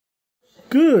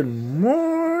Good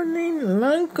morning,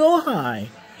 Life Go High.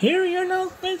 Here are your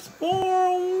announcements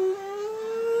for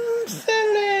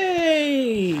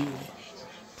Saturday,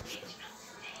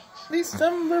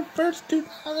 December 1st,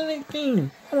 2018.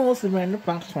 I'm also Amanda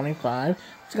Fox 25.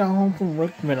 Just got home from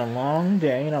work. It's been a long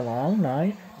day and a long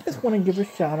night. Just want to give a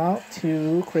shout out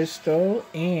to Crystal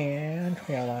and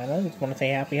Carolina. Just want to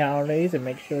say happy holidays and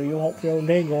make sure you hope your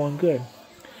day going good.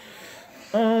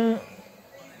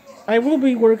 I will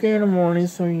be working in the morning,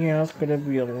 so yeah, it's gonna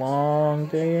be a long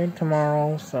day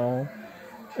tomorrow, so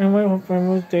anyway, hope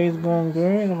everyone's day is going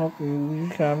good, and I hope you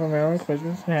have a Merry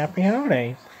Christmas and Happy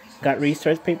Holidays. Got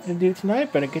research paper to do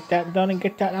tonight, better get that done and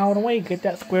get that out of the way, get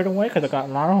that squared away, because I got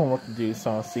a lot of homework to do, so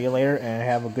I'll see you later, and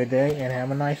have a good day, and have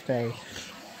a nice day.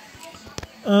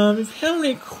 If you have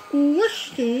any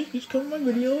questions, just come to my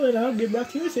video, and I'll get back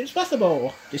to you as soon as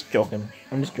possible. Just joking.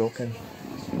 I'm just joking.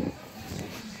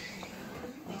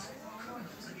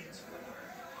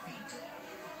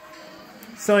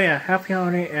 So yeah, happy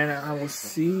holiday, and I will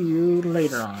see you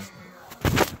later on.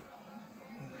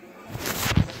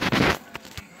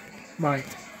 Bye.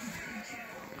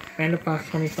 And Fox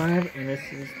 25, and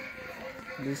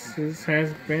this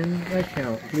has been my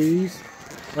channel. Please,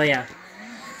 well yeah,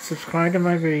 subscribe to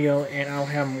my video, and I'll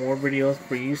have more videos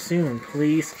for you soon.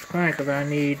 Please subscribe, because I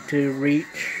need to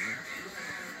reach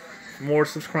more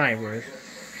subscribers.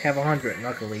 Have 100,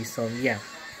 luckily. So yeah.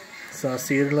 So I'll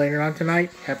see you later on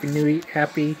tonight. Happy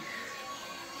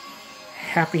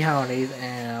holidays,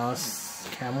 and I'll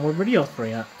have more videos for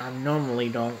you. I normally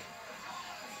don't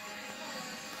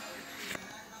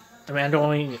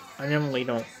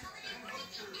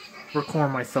record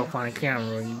myself on a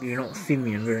camera. You don't see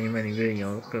me in very many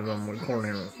videos because I'm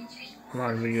recording a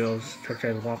lot of videos such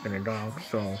as walking a dog.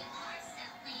 So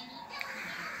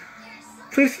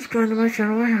please subscribe to my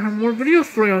channel. I have more videos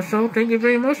for you. So thank you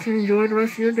very much and enjoy the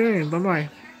rest of your day. Bye bye.